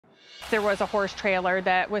There was a horse trailer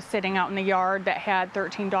that was sitting out in the yard that had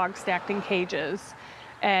 13 dogs stacked in cages.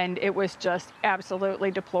 And it was just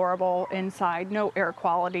absolutely deplorable inside, no air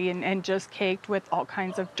quality, and just caked with all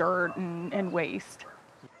kinds of dirt and waste.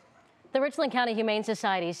 The Richland County Humane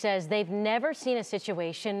Society says they've never seen a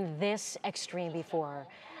situation this extreme before,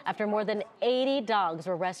 after more than 80 dogs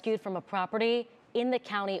were rescued from a property in the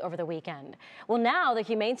county over the weekend. Well, now the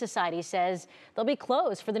Humane Society says they'll be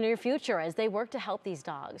closed for the near future as they work to help these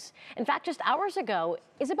dogs. In fact, just hours ago,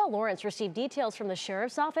 Isabel Lawrence received details from the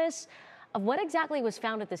sheriff's office of what exactly was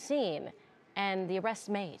found at the scene and the arrests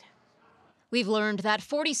made. We've learned that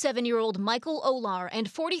 47-year-old Michael Olar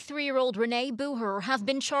and 43-year-old Renee Booher have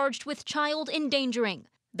been charged with child endangering.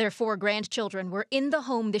 Their 4 grandchildren were in the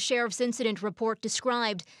home the sheriff's incident report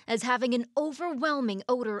described as having an overwhelming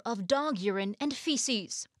odor of dog urine and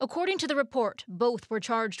feces. According to the report, both were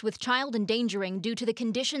charged with child endangering due to the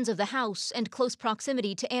conditions of the house and close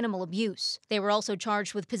proximity to animal abuse. They were also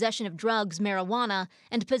charged with possession of drugs, marijuana,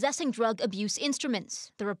 and possessing drug abuse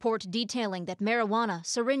instruments, the report detailing that marijuana,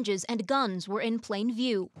 syringes, and guns were in plain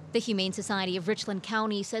view. The Humane Society of Richland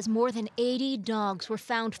County says more than 80 dogs were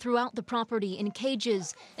found throughout the property in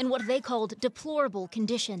cages in what they called deplorable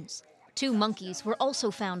conditions. 2 monkeys were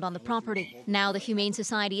also found on the property. Now the Humane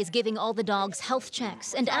Society is giving all the dogs health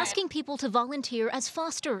checks and asking people to volunteer as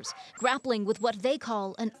fosters, grappling with what they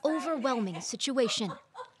call an overwhelming situation.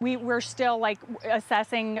 We're still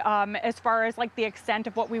assessing as far as the extent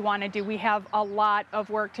of what we want to do. We have a lot of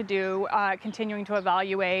work to do, continuing to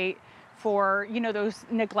evaluate for, those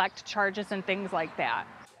neglect charges and things like that.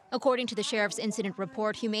 According to the sheriff's incident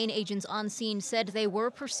report, humane agents on scene said they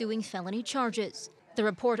were pursuing felony charges. The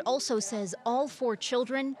report also says all 4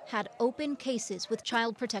 children had open cases with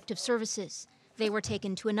Child Protective Services. They were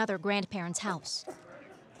taken to another grandparent's house.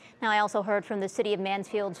 Now, I also heard from the city of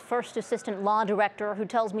Mansfield's first assistant law director, who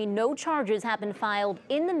tells me no charges have been filed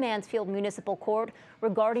in the Mansfield Municipal Court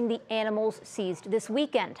regarding the animals seized this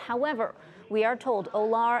weekend. However, we are told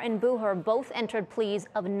Olar and Booher both entered pleas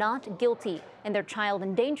of not guilty in their child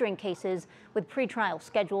endangering cases, with pretrial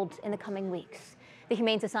scheduled in the coming weeks. The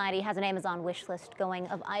Humane Society has an Amazon wish list going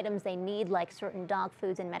of items they need, like certain dog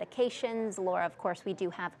foods and medications. Laura, of course, we do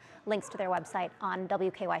have links to their website on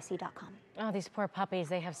WKYC.com. Oh, these poor puppies,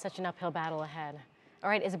 they have such an uphill battle ahead. All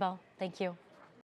right, Isabel, thank you.